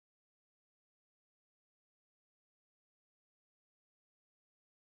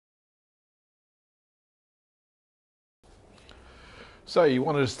So you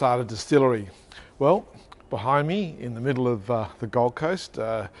wanted to start a distillery. Well, behind me in the middle of the Gold Coast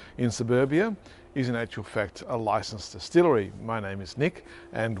in suburbia is in actual fact a licensed distillery. My name is Nick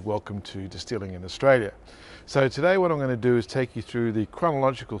and welcome to Distilling in Australia. So today what I'm going to do is take you through the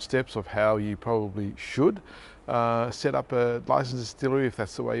chronological steps of how you probably should set up a licensed distillery if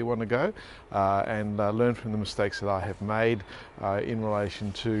that's the way you want to go, and learn from the mistakes that I have made in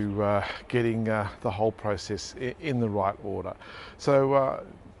relation to getting the whole process in the right order. So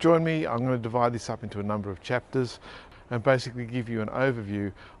join me. I'm going to divide this up into a number of chapters and basically give you an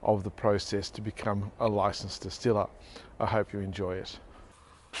overview of the process to become a licensed distiller. I hope you enjoy it.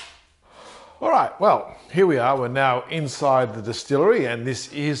 All right, well, here we are. We're now inside the distillery, and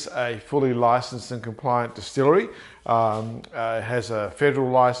this is a fully licensed and compliant distillery. It has a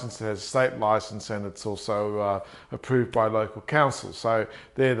federal license, it has a state license, and it's also approved by local council. So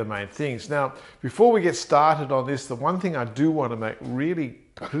they're the main things. Now, before we get started on this, the one thing I do want to make really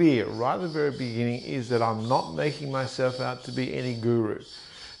clear right at the very beginning is that I'm not making myself out to be any guru.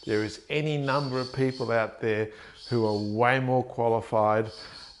 There is any number of people out there who are way more qualified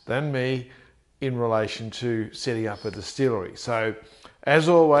than me in relation to setting up a distillery. So, as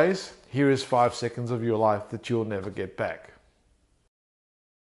always, here is 5 seconds of your life that you'll never get back.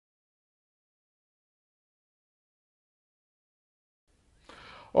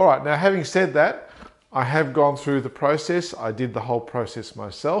 All right, now having said that, I have gone through the process. I did the whole process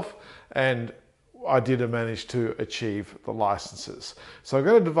myself, and I did manage to achieve the licenses. So I'm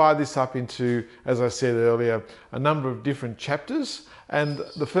going to divide this up into, as I said earlier, a number of different chapters. And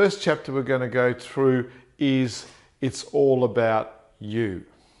the first chapter we're going to go through is it's all about you.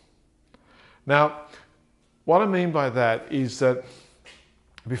 Now, what I mean by that is that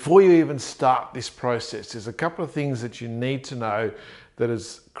before you even start this process, there's a couple of things that you need to know that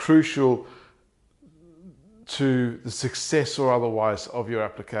is crucial to the success or otherwise of your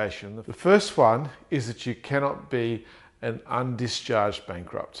application. The first one is that you cannot be an undischarged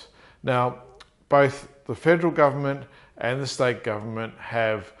bankrupt. Now, both the federal government and the state government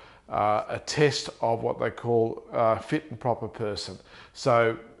have a test of what they call fit and proper person.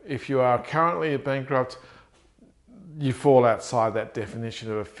 So if you are currently a bankrupt, you fall outside that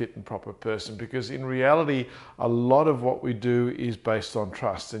definition of a fit and proper person, because in reality a lot of what we do is based on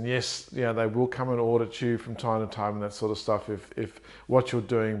trust. And yes, you know, they will come and audit you from time to time and that sort of stuff if what you're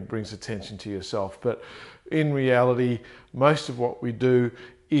doing brings attention to yourself, but in reality most of what we do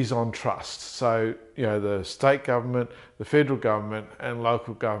is on trust. So, you know, the state government, the federal government and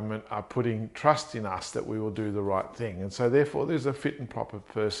local government are putting trust in us that we will do the right thing. And so therefore there's a fit and proper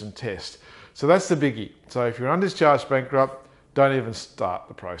person test. So that's the biggie. So if you're undischarged bankrupt, don't even start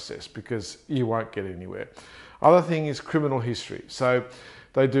the process because you won't get anywhere. Other thing is criminal history. So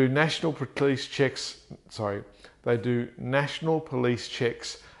they do national police checks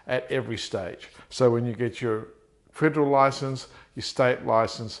at every stage. So when you get your federal license, your state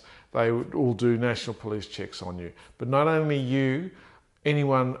license, they will do national police checks on you. But not only you,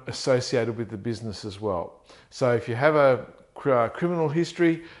 anyone associated with the business as well. So if you have a criminal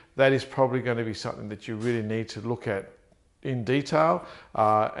history, that is probably going to be something that you really need to look at in detail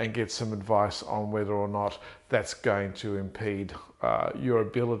and get some advice on whether or not that's going to impede your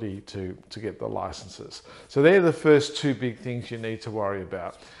ability to get the licenses. So they're the first two big things you need to worry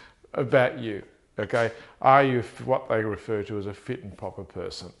about you. Okay, are you what they refer to as a fit and proper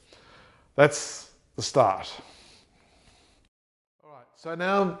person? That's the start. All right, so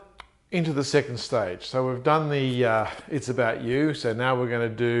now into the second stage. So we've done the it's about you. So now we're going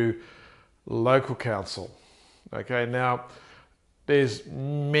to do local council. Okay, now there's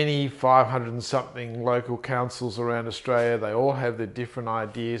many 500 and something local councils around Australia. They all have their different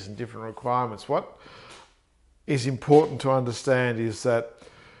ideas and different requirements. What is important to understand is that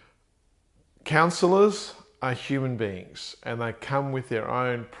councillors are human beings and they come with their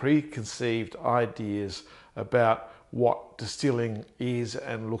own preconceived ideas about what distilling is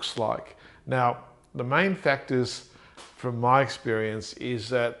and looks like. Now, the main factors from my experience is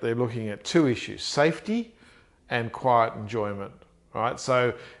that they're looking at two issues: safety and quiet enjoyment. Right?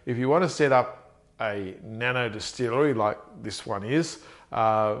 So if you want to set up a nano distillery like this one is, there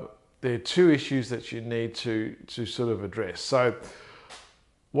are two issues that you need to sort of address. So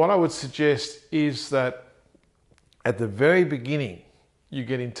what I would suggest is that at the very beginning, you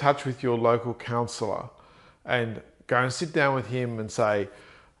get in touch with your local councillor and go and sit down with him and say,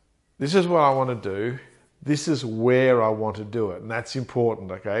 this is what I want to do, this is where I want to do it. And that's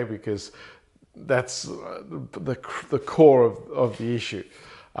important, okay, because that's the core of the issue.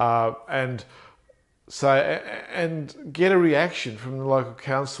 And get a reaction from the local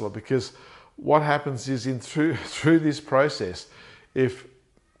councillor, because what happens is through this process If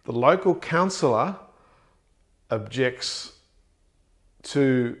the local councillor objects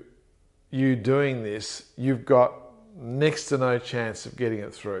to you doing this, you've got next to no chance of getting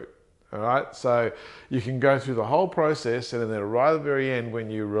it through. All right, so you can go through the whole process, and then right at the very end, when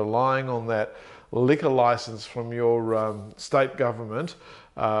you're relying on that liquor license from your state government,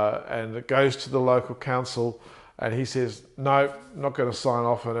 and it goes to the local council, and he says, no, not going to sign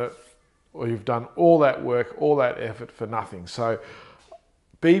off on it, or you've done all that work, all that effort for nothing. So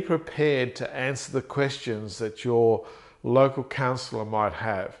be prepared to answer the questions that your local councillor might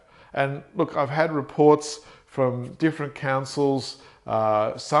have. And look, I've had reports from different councils.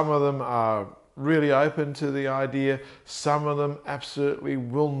 Some of them are really open to the idea. Some of them absolutely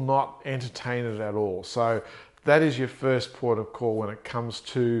will not entertain it at all. So that is your first port of call when it comes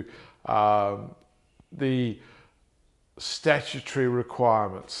to the statutory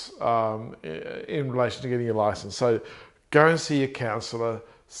requirements in relation to getting your license. So go and see your councillor,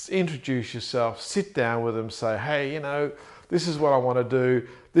 introduce yourself, sit down with them, say, hey, you know, this is what I want to do.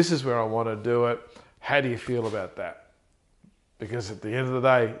 This is where I want to do it. How do you feel about that? Because at the end of the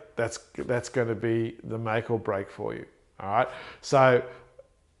day, that's going to be the make or break for you. All right. So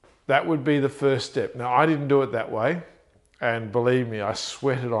that would be the first step. Now, I didn't do it that way. And believe me, I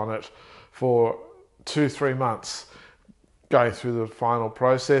sweated on it for 2-3 months going through the final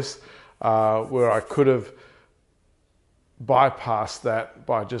process, where I could have bypassed that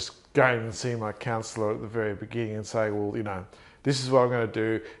by just going and seeing my counsellor at the very beginning and saying, well, you know, this is what I'm going to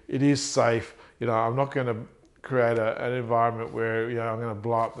do. It is safe. You know, I'm not going to create an environment where, you know, I'm going to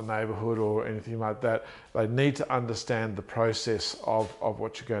blow up the neighbourhood or anything like that. They need to understand the process of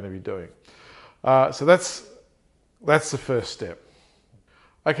what you're going to be doing. So that's the first step.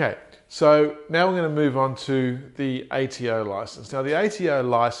 Okay, so now we're going to move on to the ATO license. Now, the ATO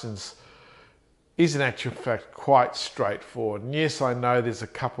license is in actual fact quite straightforward. And yes, I know there's a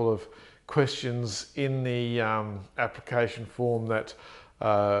couple of questions in the application form that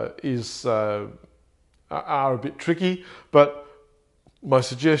are a bit tricky, but my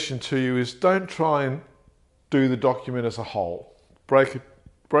suggestion to you is don't try and do the document as a whole. Break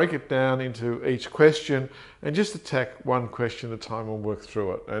it down into each question and just attack one question at a time and work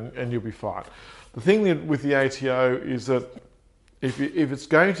through it, and you'll be fine. The thing with the ATO is that if it's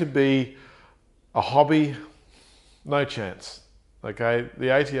going to be a hobby, no chance. Okay,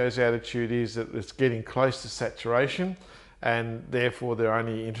 the ATO's attitude is that it's getting close to saturation, and therefore they're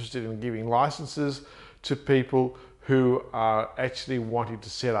only interested in giving licenses to people who are actually wanting to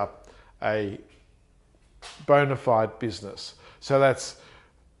set up a bona fide business. So that's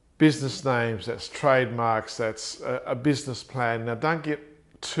business names, that's trademarks, that's a business plan. Now, don't get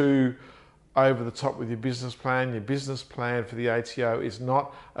too over the top with your business plan. Your business plan for the ATO is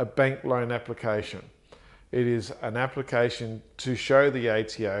not a bank loan application. It is an application to show the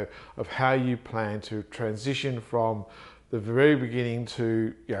ATO of how you plan to transition from the very beginning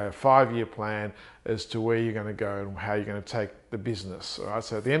to, you know, a 5-year plan as to where you're going to go and how you're going to take the business. All right?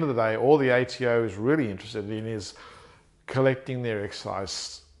 So at the end of the day, all the ATO is really interested in is collecting their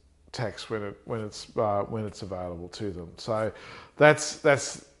excise tax when it's available to them. So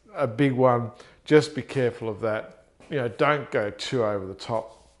that's a big one. Just be careful of that. You know, don't go too over the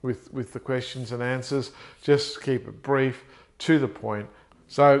top with the questions and answers. Just keep it brief, to the point.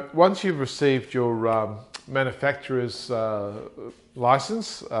 So once you've received your manufacturer's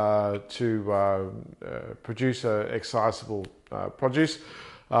license to produce excisable produce,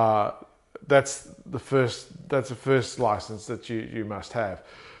 that's the first license that you must have.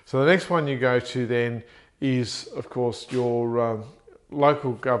 So the next one you go to then is, of course, your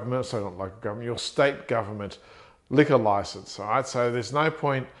local government, sorry, not local government, your state government liquor license. All right, so there's no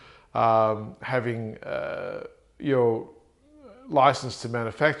point having your license to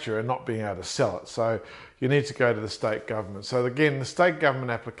manufacture and not being able to sell it. So you need to go to the state government. So again, the state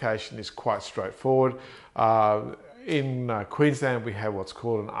government application is quite straightforward. In Queensland, we have what's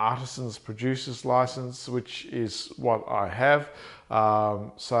called an artisan's producer's license, which is what I have.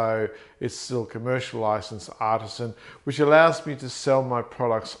 So it's still a commercial license, artisan, which allows me to sell my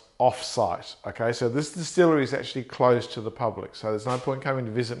products off-site. Okay, so this distillery is actually closed to the public, so there's no point coming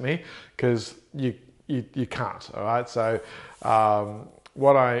to visit me because you can't. All right, so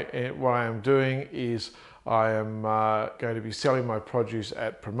what I am doing is I am going to be selling my produce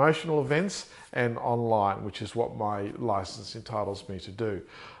at promotional events and online, which is what my license entitles me to do.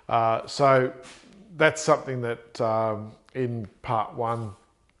 So that's something that in part one,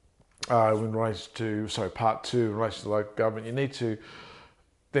 part two in relation to the local government, you need to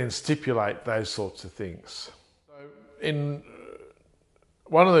then stipulate those sorts of things. So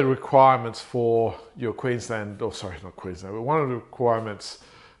one of the requirements for your Queensland, or sorry, not Queensland, but one of the requirements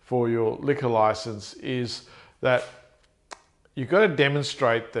for your liquor license is that you've got to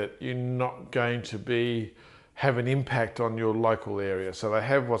demonstrate that you're not going to have an impact on your local area. So they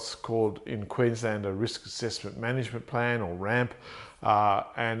have what's called in Queensland a risk assessment management plan, or RAMP.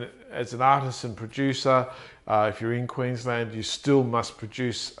 And as an artisan producer, if you're in Queensland, you still must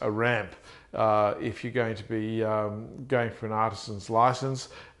produce a RAMP. If you're going to be going for an artisan's license.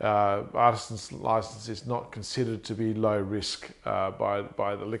 Artisan's license is not considered to be low risk by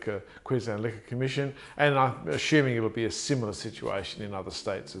the Queensland Liquor Commission, and I'm assuming it'll be a similar situation in other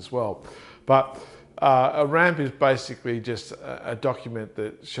states as well. But a RAMP is basically just a document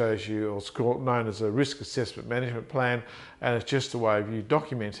that shows you, or it's known as a risk assessment management plan, and it's just a way of you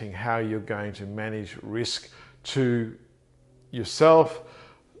documenting how you're going to manage risk to yourself,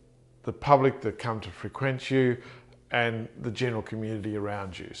 the public that come to frequent you, and the general community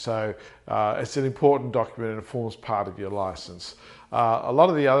around you. So it's an important document and it forms part of your license. A lot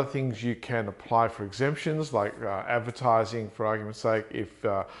of the other things you can apply for exemptions, like advertising, for argument's sake, if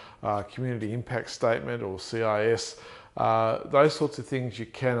community impact statement or CIS, those sorts of things you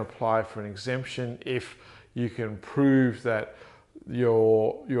can apply for an exemption if you can prove that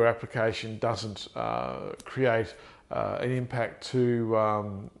your application doesn't create an impact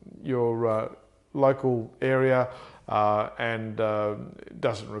to your local area and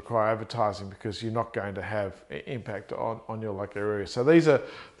doesn't require advertising, because you're not going to have impact on your local area. So there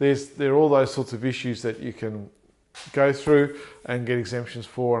are all those sorts of issues that you can go through and get exemptions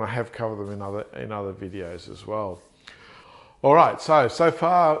for, and I have covered them in other videos as well. All right, so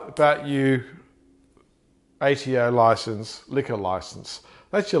far about you ATO license, liquor license.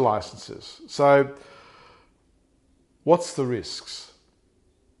 That's your licenses. So what's the risks?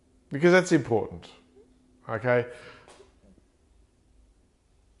 Because that's important, okay?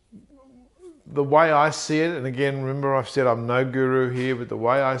 The way I see it, and again, remember I've said I'm no guru here, but the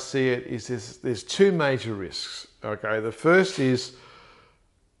way I see it is there's two major risks, okay? The first is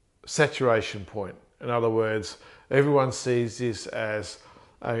saturation point. In other words, everyone sees this as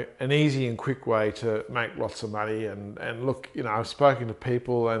an easy and quick way to make lots of money, and look, you know, I've spoken to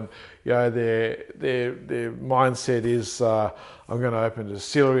people, and you know, their mindset is I'm going to open a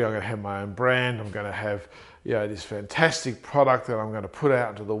distillery, I'm going to have my own brand, I'm going to have, you know, this fantastic product that I'm going to put out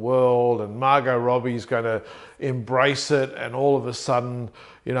into the world, and Margot Robbie's going to embrace it, and all of a sudden,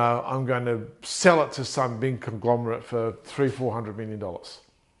 you know, I'm going to sell it to some big conglomerate for $300-400 million.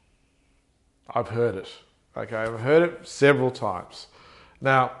 I've heard it, okay? I've heard it several times.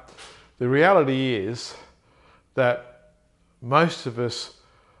 Now, the reality is that most of us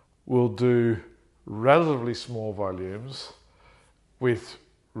will do relatively small volumes with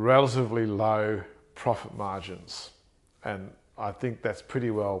relatively low profit margins. And I think that's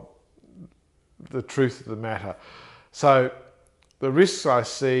pretty well the truth of the matter. So the risks I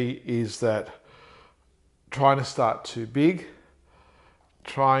see is that trying to start too big,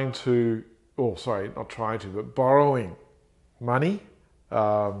 borrowing money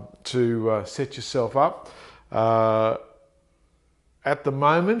to set yourself up. At the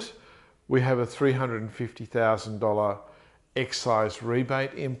moment, we have a $350,000 excise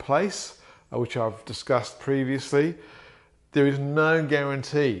rebate in place, which I've discussed previously. There is no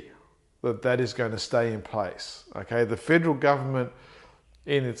guarantee that that is going to stay in place. Okay, the federal government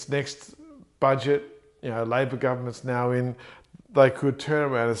in its next budget, you know, Labor government's now in, they could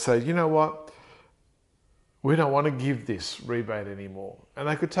turn around and say, you know what, we don't want to give this rebate anymore, and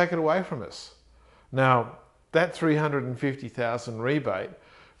they could take it away from us. Now, that $350,000 rebate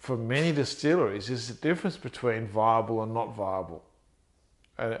for many distilleries is the difference between viable and not viable.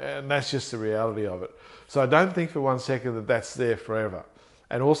 And that's just the reality of it. So I don't think for one second that that's there forever.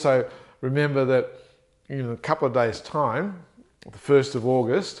 And also remember that in a couple of days' time, the 1st of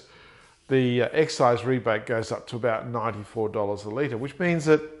August, the excise rebate goes up to about $94 a litre, which means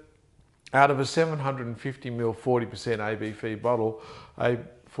that out of a 750 ml 40% ABV bottle, a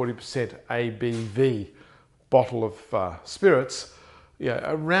 40% ABV bottle of spirits, yeah,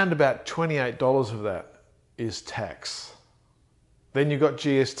 around about $28 of that is tax. Then you've got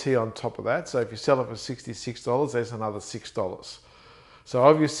GST on top of that. So if you sell it for $66, there's another $6. So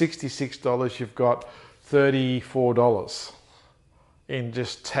of your $66, you've got $34 in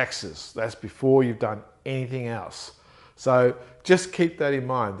just taxes. That's before you've done anything else. So just keep that in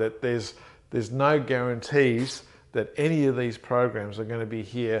mind, that there's no guarantees that any of these programs are going to be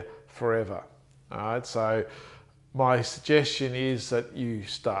here forever. All right, so my suggestion is that you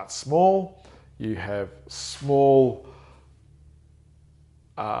start small, you have small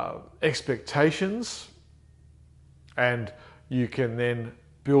expectations, and you can then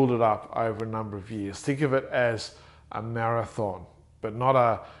build it up over a number of years. Think of it as a marathon, but not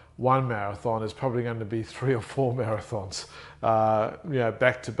a one marathon. It's probably going to be 3 or 4 marathons,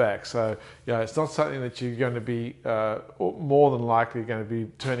 back to back. So, it's not something that you're going to be more than likely going to be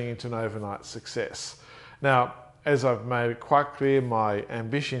turning into an overnight success. Now, as I've made it quite clear, my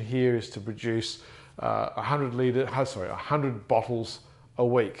ambition here is to produce 100 bottles a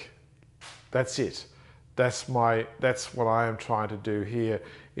week. That's it. That's what I am trying to do here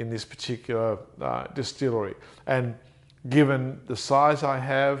in this particular distillery. And given the size I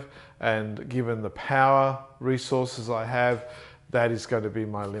have and given the power resources I have, that is going to be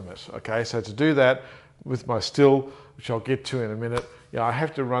my limit. Okay, so to do that with my still, which I'll get to in a minute, I'll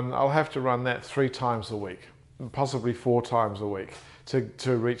have to run that 3 times a week, possibly 4 times a week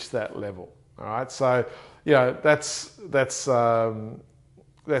to reach that level. All right, so that's a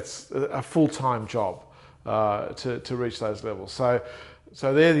full-time job to reach those levels.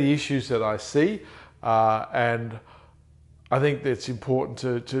 So they're the issues that I see, and I think that it's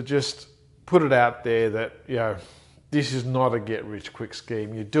important to just put it out there that this is not a get-rich-quick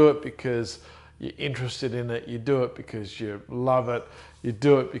scheme. You do it because you're interested in it. You do it because you love it. You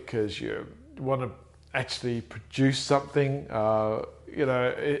do it because you want to actually produce something.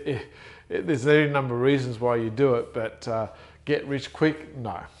 There's any number of reasons why you do it, but get rich quick,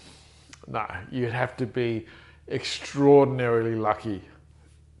 no. You'd have to be extraordinarily lucky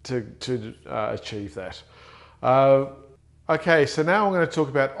to achieve that. Okay, so now I'm going to talk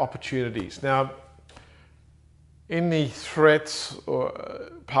about opportunities. Now, in the threats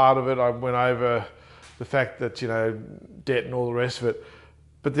part of it, I went over the fact that debt and all the rest of it,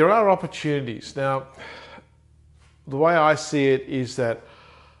 but there are opportunities. Now, the way I see it is that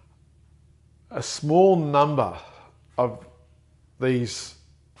a small number of these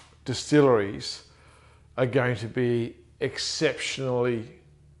distilleries are going to be exceptionally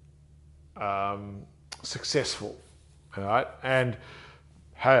successful, all right? And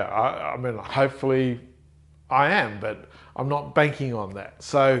hey, I mean, hopefully I am, but I'm not banking on that.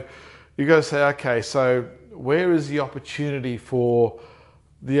 So you've got to say, okay, so where is the opportunity for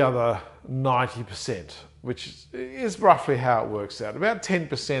the other 90%, which is roughly how it works out. About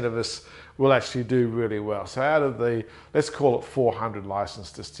 10% of us will actually do really well. So out of the, let's call it 400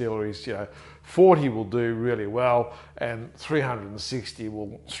 licensed distilleries, 40 will do really well and 360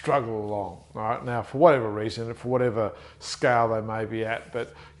 will struggle along. All right, now for whatever reason, for whatever scale they may be at,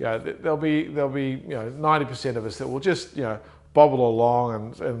 but there'll be 90% of us that will just bobble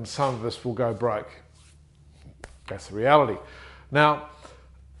along, and some of us will go broke. That's the reality. Now,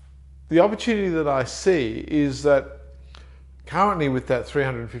 the opportunity that I see is that currently with that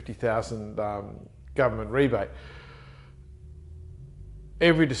 350,000 government rebate,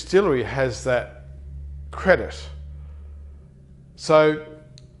 every distillery has that credit. So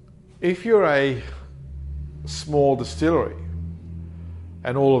if you're a small distillery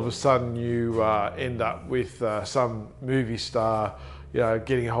and all of a sudden you end up with some movie star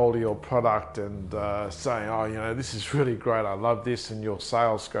getting a hold of your product and saying, oh, this is really great, I love this, and your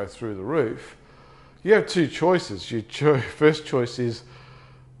sales go through the roof, you have 2 choices. Your first choice is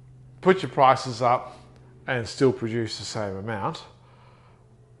put your prices up and still produce the same amount,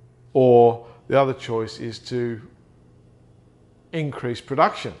 or the other choice is to increase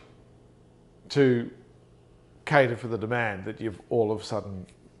production to cater for the demand that you've all of a sudden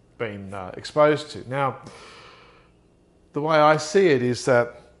been exposed to. Now, the way I see it is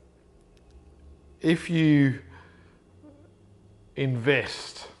that if you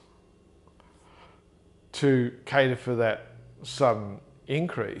invest to cater for that sudden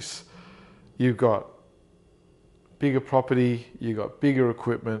increase, you've got bigger property, you've got bigger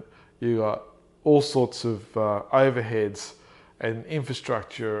equipment, you've got all sorts of overheads and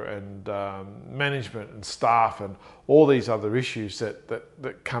infrastructure and management and staff and all these other issues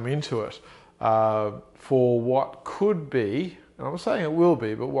that come into it for what could be, and I'm not saying it will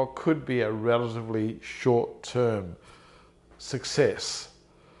be, but what could be a relatively short-term success.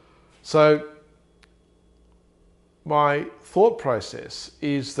 So my thought process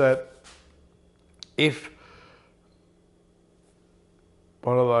is that if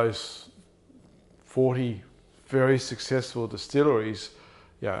one of those 40 very successful distilleries,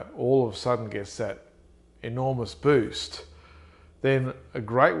 all of a sudden gets that enormous boost, then a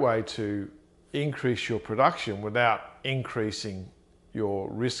great way to increase your production without increasing your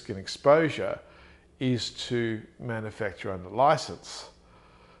risk and exposure is to manufacture under license.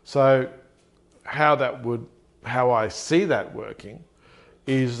 So how I see that working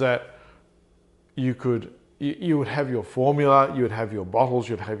is that you would have your formula, you would have your bottles,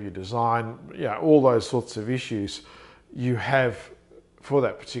 you'd have your design, all those sorts of issues you have for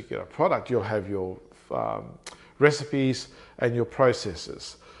that particular product, you'll have your recipes and your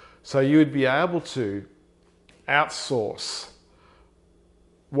processes. So you would be able to outsource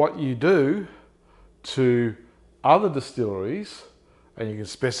what you do to other distilleries, and you can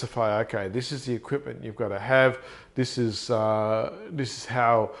specify, okay, this is the equipment you've got to have. This is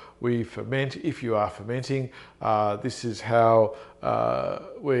how we ferment if you are fermenting. This is how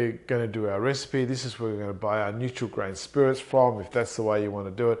we're going to do our recipe. This is where we're going to buy our neutral grain spirits from, if that's the way you want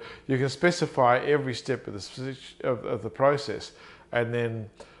to do it. You can specify every step of the process and then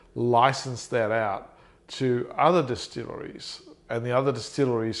license that out to other distilleries, and the other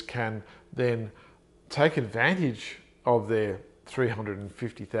distilleries can then take advantage of their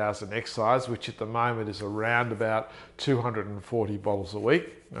 350,000 excise, which at the moment is around about 240 bottles a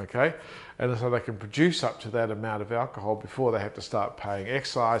week, okay? And so they can produce up to that amount of alcohol before they have to start paying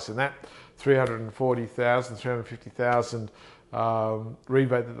excise, and that 340,000, 350,000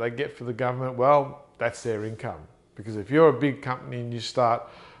 rebate that they get for the government, well, that's their income. Because if you're a big company and you start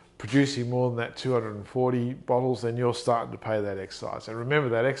producing more than that 240 bottles, then you're starting to pay that excise. And remember,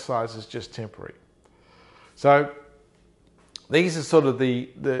 that excise is just temporary. So these are sort of the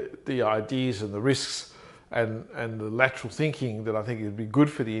ideas and the risks and the lateral thinking that I think would be good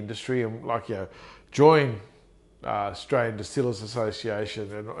for the industry, and join Australian Distillers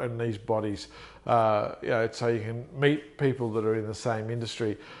Association and these bodies, so you can meet people that are in the same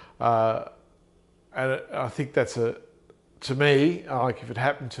industry. And I think that's to me, like if it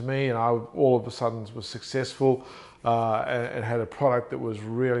happened to me and I all of a sudden was successful and had a product that was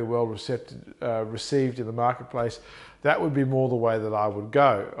really well received in the marketplace, that would be more the way that I would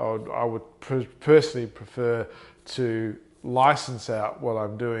go. I would personally prefer to license out what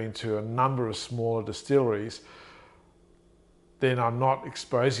I'm doing to a number of smaller distilleries. Then I'm not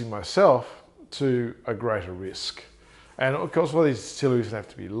exposing myself to a greater risk. And of course, all these distilleries have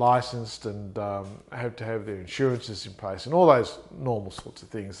to be licensed and have to have their insurances in place and all those normal sorts of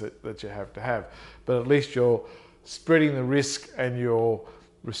things that you have to have. But at least you're spreading the risk and you're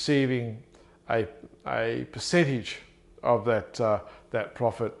receiving a percentage of that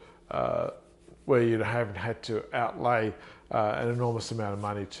profit where you haven't had to outlay an enormous amount of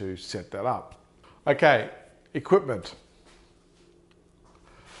money to set that up. Okay, equipment.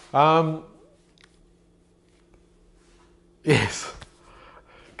 Yes,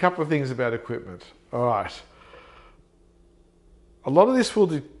 a couple of things about equipment. All right. A lot of this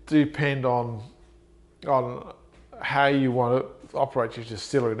will depend on how you want to operate your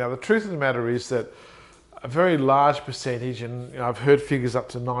distillery. Now, the truth of the matter is that a very large percentage, and I've heard figures up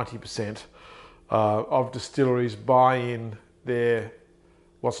to 90% of distilleries buy in their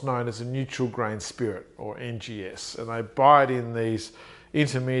what's known as a neutral grain spirit, or NGS, and they buy it in these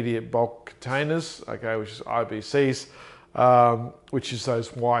intermediate bulk containers, okay, which is IBCs. Which is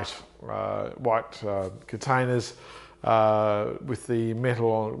those white containers with the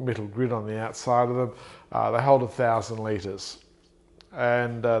metal grid on the outside of them. They hold 1,000 litres,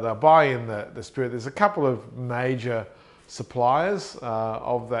 and they'll buy in the spirit. There's a couple of major suppliers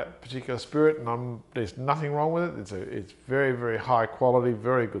of that particular spirit, and there's nothing wrong with it. It's very, very high quality,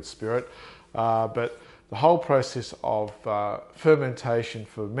 very good spirit, but the whole process of fermentation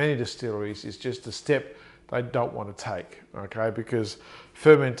for many distilleries is just a step they don't want to take, okay? Because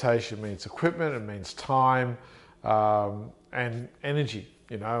fermentation means equipment, it means time and energy,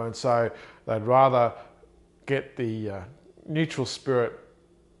 and so they'd rather get the neutral spirit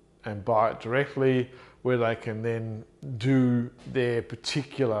and buy it directly, where they can then do their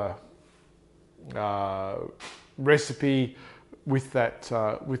particular recipe with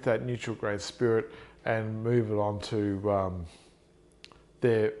that neutral grain spirit and move it on to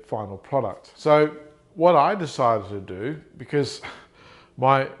their final product. So what I decided to do, because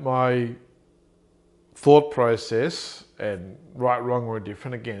my thought process, and right, wrong or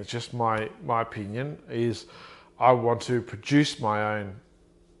indifferent, again, it's just my opinion, is I want to produce my own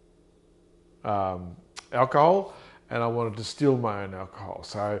alcohol, and I want to distill my own alcohol.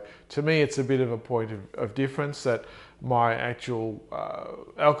 So to me, it's a bit of a point of difference that my actual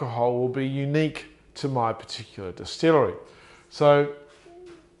alcohol will be unique to my particular distillery. So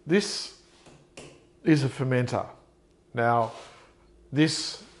this is a fermenter. Now,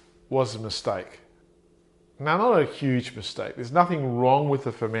 this was a mistake. Now, not a huge mistake. There's nothing wrong with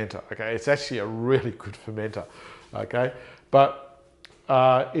the fermenter, okay? It's actually a really good fermenter, okay? But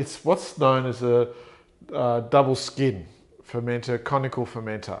it's what's known as a double skin fermenter, conical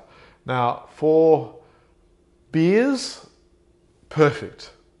fermenter. Now, for beers,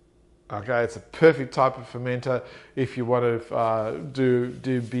 perfect, Okay, it's a perfect type of fermenter if you want to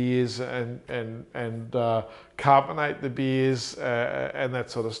do beers and carbonate the beers and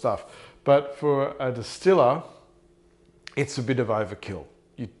that sort of stuff. But for a distiller, it's a bit of overkill.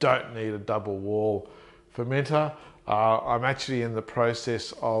 You don't need a double wall fermenter. I'm actually in the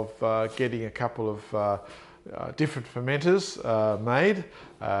process of getting a couple of different fermenters made,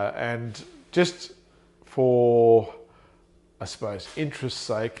 and just for, I suppose, interest's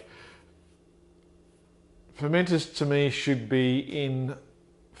sake, fermenters to me should be in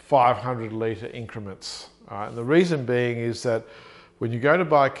 500 litre increments. And the reason being is that when you go to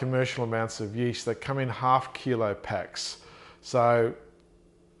buy commercial amounts of yeast, they come in half kilo packs. So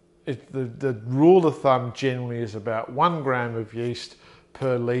the rule of thumb generally is about 1 gram of yeast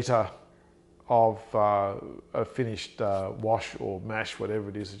per litre of a finished wash or mash, whatever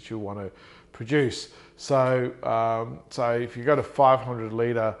it is that you want to produce. So, so if you got a 500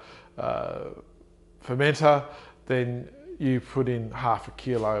 litre fermenter, then you put in half a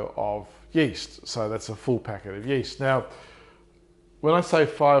kilo of yeast. So that's a full packet of yeast. Now, when I say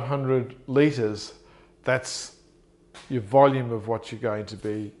 500 litres, that's your volume of what you're going to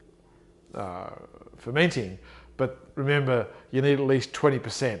be fermenting. But remember, you need at least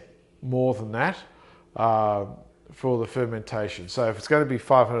 20% more than that for the fermentation. So if it's going to be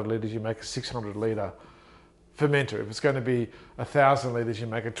 500 litres, you make a 600 litre fermenter. If it's going to be 1,000 litres, you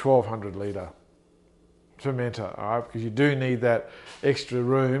make a 1,200 litre fermenter, all right? Because you do need that extra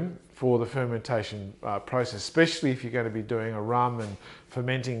room for the fermentation process, especially if you're going to be doing a rum and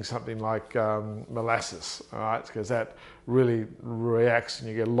fermenting something like molasses, all right? Because that really reacts and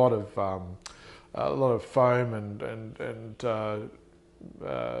you get a lot of foam and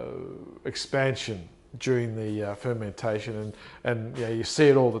expansion during the fermentation, and you know, you see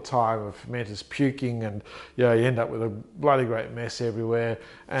it all the time of fermenters puking, and you know, you end up with a bloody great mess everywhere,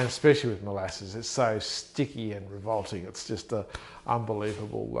 and especially with molasses, it's so sticky and revolting. It's just an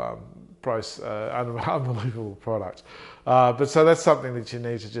unbelievable unbelievable product. But so that's something that you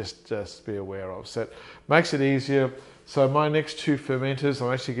need to just be aware of. So it makes it easier. So my next two fermenters,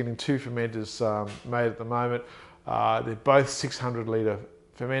 I'm actually getting two fermenters made at the moment. They're both 600 litre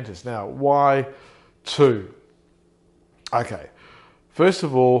fermenters. Now, why two? Okay, first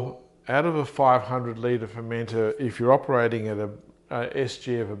of all, out of a 500 litre fermenter, if you're operating at a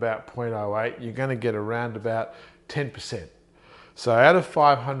SG of about 0.08, you're going to get around about 10%. So out of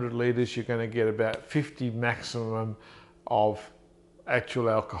 500 litres, you're going to get about 50 maximum of actual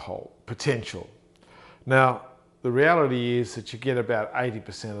alcohol potential. Now, the reality is that you get about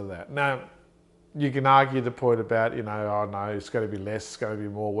 80% of that. Now, you can argue the point about, you know, oh no, it's going to be less, it's going to be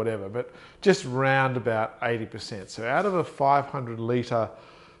more, whatever, but just round about 80%. So out of a 500 litre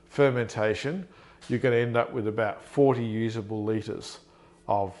fermentation, you're going to end up with about 40 usable litres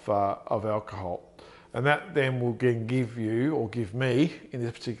of alcohol. And that then will then give you, or give me, in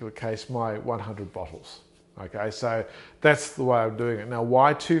this particular case, my 100 bottles. Okay, so that's the way I'm doing it. Now,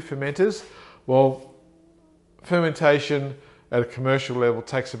 why two fermenters? Well, fermentation at a commercial level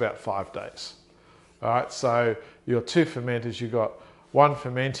takes about 5 days. All right, so your two fermenters, you've got one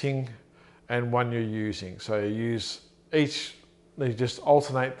fermenting and one you're using. So you use each, you just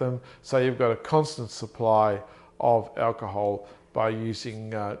alternate them. So you've got a constant supply of alcohol by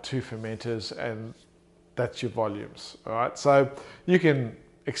using two fermenters, and that's your volumes. All right, so you can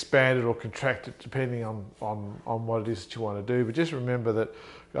expand it or contract it depending on what it is that you want to do. But just remember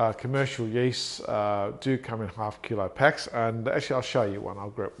that commercial yeasts do come in half kilo packs, and actually I'll show you one. I'll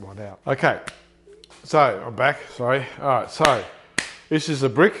grab one out. Okay. So I'm back, sorry. All right, so this is a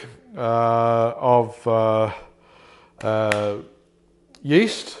brick of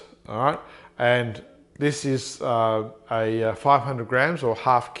yeast, all right, and this is a 500 grams or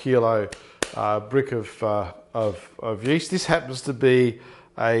half kilo brick of yeast. This happens to be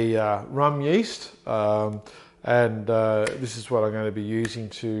a rum yeast, and this is what I'm going to be using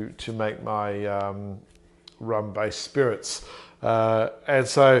to make my rum-based spirits, and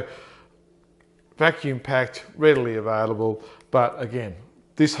so vacuum packed, readily available, but again,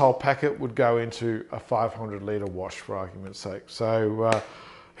 this whole packet would go into a 500 litre wash for argument's sake. So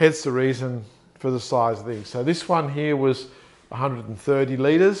hence the reason for the size of these. So this one here was 130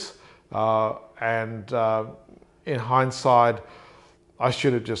 litres, and in hindsight, I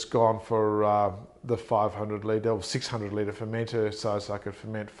should have just gone for the 500 litre or 600 litre fermenter, so I could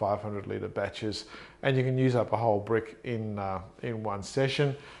ferment 500 litre batches, and you can use up a whole brick in one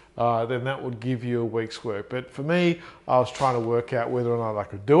session. Then that would give you a week's work. But for me, I was trying to work out whether or not I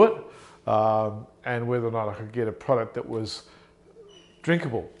could do it, and whether or not I could get a product that was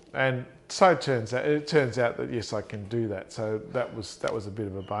drinkable. And so it turns out that yes, I can do that. So that was a bit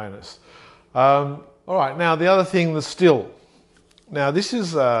of a bonus. All right, now the other thing, the still. Now this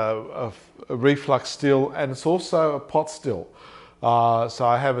is a reflux still, and it's also a pot still. So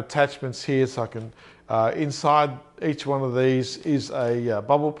I have attachments here, so I can, inside each one of these is a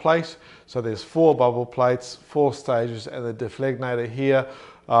bubble plate. So there's 4 bubble plates, 4 stages, and the deflegnator here.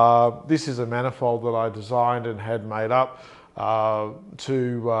 This is a manifold that I designed and had made up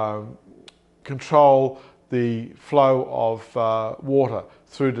to control the flow of water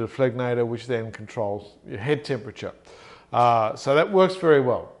through the deflegnator, which then controls your head temperature. So that works very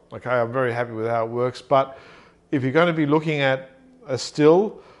well. Okay, I'm very happy with how it works. But if you're going to be looking at a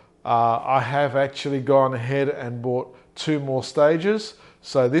still, I have actually gone ahead and bought 2 more stages.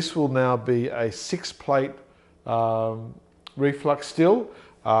 So this will now be a 6-plate reflux still.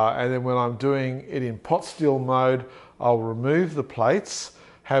 And then when I'm doing it in pot still mode, I'll remove the plates,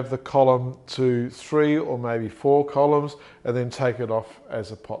 have the column to 3 or maybe 4 columns, and then take it off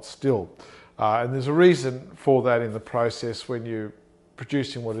as a pot still. And there's a reason for that in the process when you're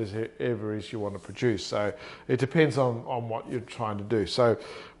producing whatever it is you want to produce. So it depends on what you're trying to do. So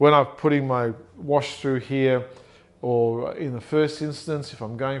when I'm putting my wash through here, or in the first instance, if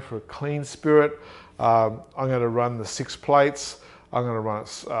I'm going for a clean spirit, I'm going to run the 6 plates. I'm going to run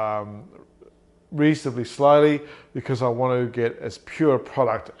it reasonably slowly because I want to get as pure a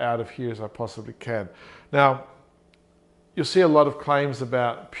product out of here as I possibly can. Now, you'll see a lot of claims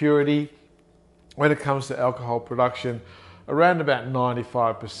about purity. When it comes to alcohol production, around about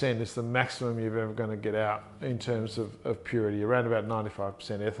 95% is the maximum you're ever going to get out in terms of purity. Around about 95%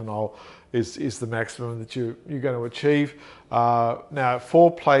 ethanol is the maximum that you're going to achieve. Now,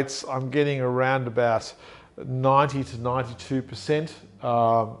 4 plates, I'm getting around about 90 to 92%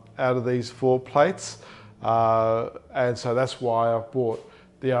 out of these 4 plates. And so that's why I've bought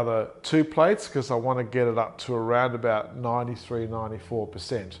the other 2 plates, because I want to get it up to around about 93,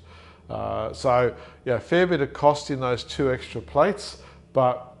 94%. So yeah, a fair bit of cost in those 2 extra plates,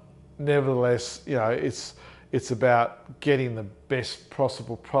 but nevertheless, you know, it's about getting the best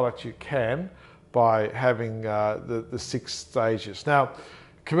possible product you can by having the 6 stages. Now,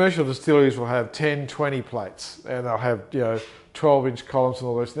 commercial distilleries will have 10, 20 plates, and they'll have 12-inch columns and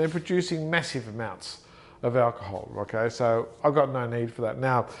all this. And they're producing massive amounts of alcohol. Okay, so I've got no need for that.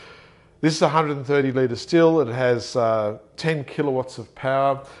 Now, this is a 130 litre still. It has 10 kilowatts of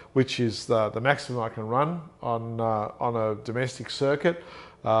power, which is the maximum I can run on a domestic circuit,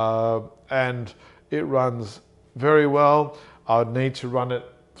 and it runs very well. I would need to run it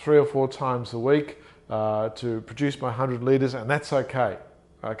 3 or 4 times a week to produce my 100 litres, and that's okay.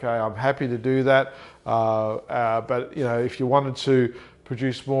 Okay, I'm happy to do that, but if you wanted to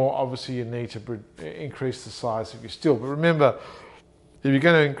produce more, obviously you need to increase the size of your still. But remember, if you're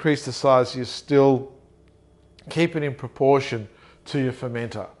going to increase the size of your still, keep it in proportion to your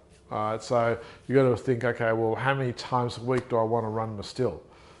fermenter. All right, so you've got to think, okay, well, how many times a week do I want to run my still?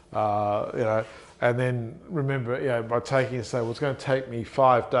 And then remember, by taking, say, well, it's going to take me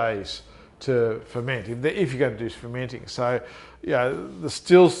 5 days to ferment, if you're going to do fermenting. So, the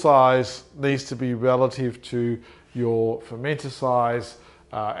still size needs to be relative to your fermenter size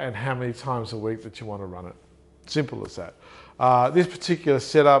and how many times a week that you want to run it. Simple as that. This particular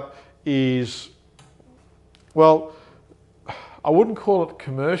setup is, well, I wouldn't call it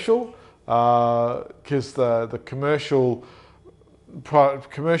commercial because the commercial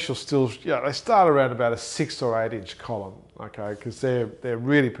stills, they start around about a 6 or 8 inch column, okay, because they're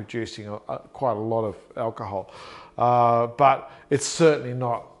really producing quite a lot of alcohol. But it's certainly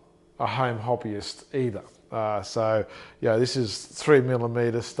not a home hobbyist either. So this is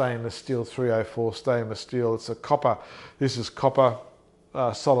 3mm stainless steel, 304 stainless steel. It's a copper. This is copper,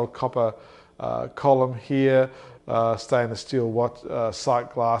 solid copper column here, stainless steel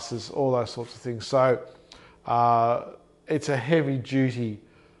sight glasses, all those sorts of things. So it's a heavy duty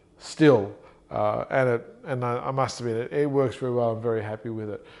still, and I must admit it works very well. I'm very happy with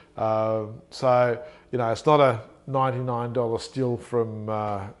it. So it's not a $99 still from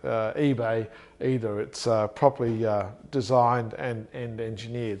eBay either. It's properly designed and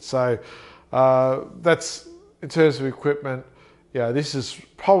engineered. So that's, in terms of equipment, this is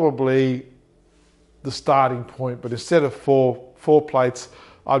probably the starting point, but instead of four plates,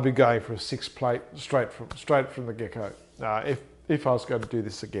 I'd be going for a 6 plate straight from the get-go if I was going to do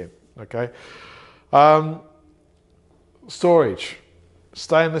this again. Okay. Storage,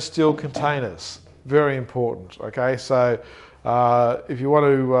 stainless steel containers, very important. Okay, so if you want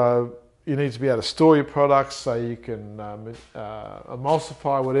to, you need to be able to store your products so you can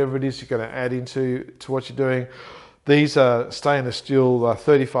emulsify whatever it is you're going to add into what you're doing. These are stainless steel,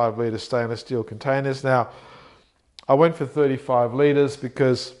 35 litre stainless steel containers. Now, I went for 35 litres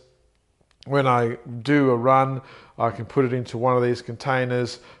because when I do a run, I can put it into one of these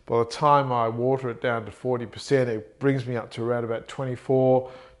containers. By the time I water it down to 40%, it brings me up to around about 24,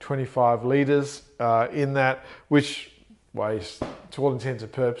 25 litres in that, which weighs, to all intents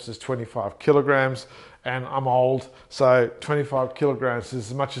and purposes, 25 kilograms. And I'm old, so 25 kilograms is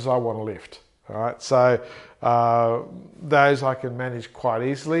as much as I want to lift. All right, so those I can manage quite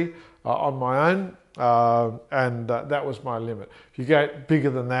easily on my own. And that was my limit. If you go bigger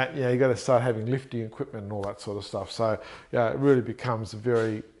than that, you got to start having lifting equipment and all that sort of stuff. So it really becomes a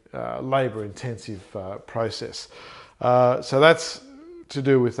very labour intensive process. So that's to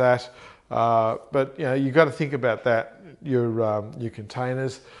do with that. But you've got to think about that, your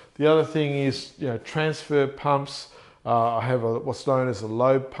containers. The other thing is transfer pumps. I have what's known as a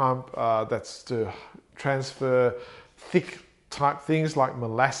lobe pump. That's to transfer thick type things like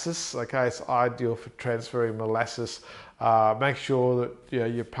molasses. Okay, it's ideal for transferring molasses. Make sure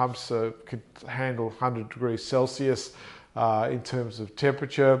that your pumps could handle 100 degrees Celsius in terms of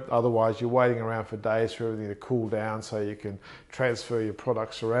temperature. Otherwise, you're waiting around for days for everything to cool down so you can transfer your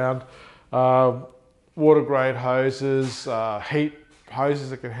products around. Water grade hoses, heat hoses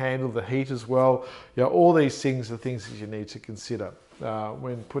that can handle the heat as well. All these things are things that you need to consider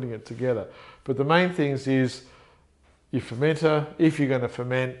when putting it together. But the main things is your fermenter. If you're going to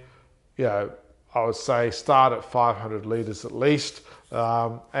ferment, I would say start at 500 litres at least,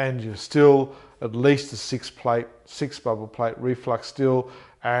 and you're still at least a six bubble plate reflux still.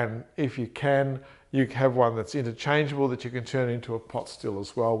 And if you can, you have one that's interchangeable that you can turn into a pot still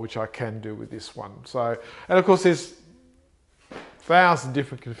as well, which I can do with this one. So, and of course there's 1,000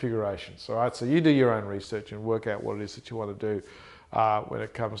 different configurations. All right, so you do your own research and work out what it is that you want to do when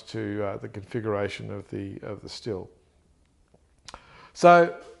it comes to the configuration of the still.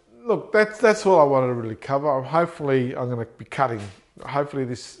 So, look, that's all I wanted to really cover. Hopefully, I'm going to be cutting. Hopefully,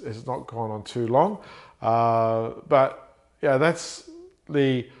 this has not gone on too long. But that's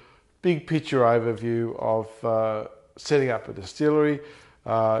the big picture overview of setting up a distillery.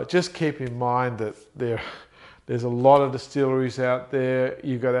 Just keep in mind that there's a lot of distilleries out there.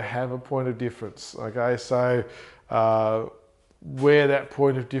 You've got to have a point of difference. Okay, so where that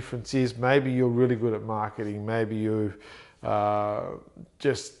point of difference is, maybe you're really good at marketing. Maybe you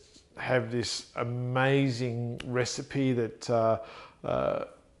just have this amazing recipe that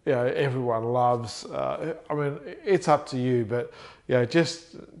everyone loves. I mean, it's up to you, but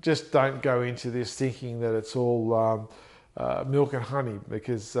just don't go into this thinking that it's all milk and honey,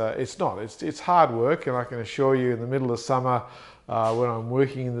 because it's not. It's hard work, and I can assure you, in the middle of summer, when I'm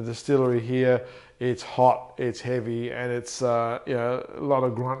working in the distillery here, it's hot, it's heavy, and it's a lot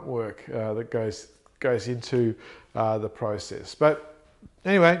of grunt work that goes into the process. But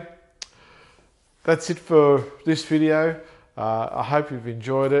anyway, that's it for this video. I hope you've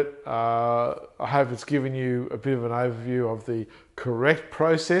enjoyed it. I hope it's given you a bit of an overview of the correct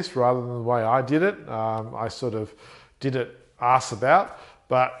process rather than the way I did it. I sort of did it arse about,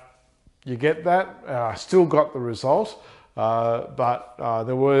 but you get that. I still got the result, but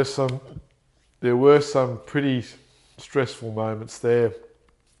there were some pretty stressful moments there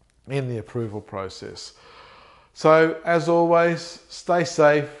in the approval process. So as always, stay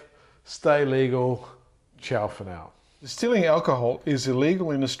safe, stay legal. Ciao for now. Distilling alcohol is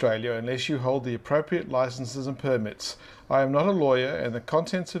illegal in Australia unless you hold the appropriate licenses and permits. I am not a lawyer, and the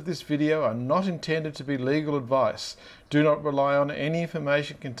contents of this video are not intended to be legal advice. Do not rely on any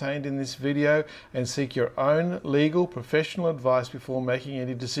information contained in this video, and seek your own legal professional advice before making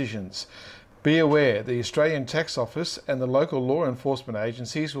any decisions. Be aware, the Australian Tax Office and the local law enforcement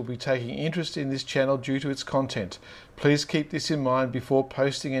agencies will be taking interest in this channel due to its content. Please keep this in mind before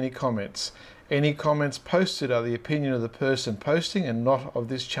posting any comments. Any comments posted are the opinion of the person posting and not of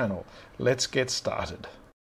this channel. Let's get started.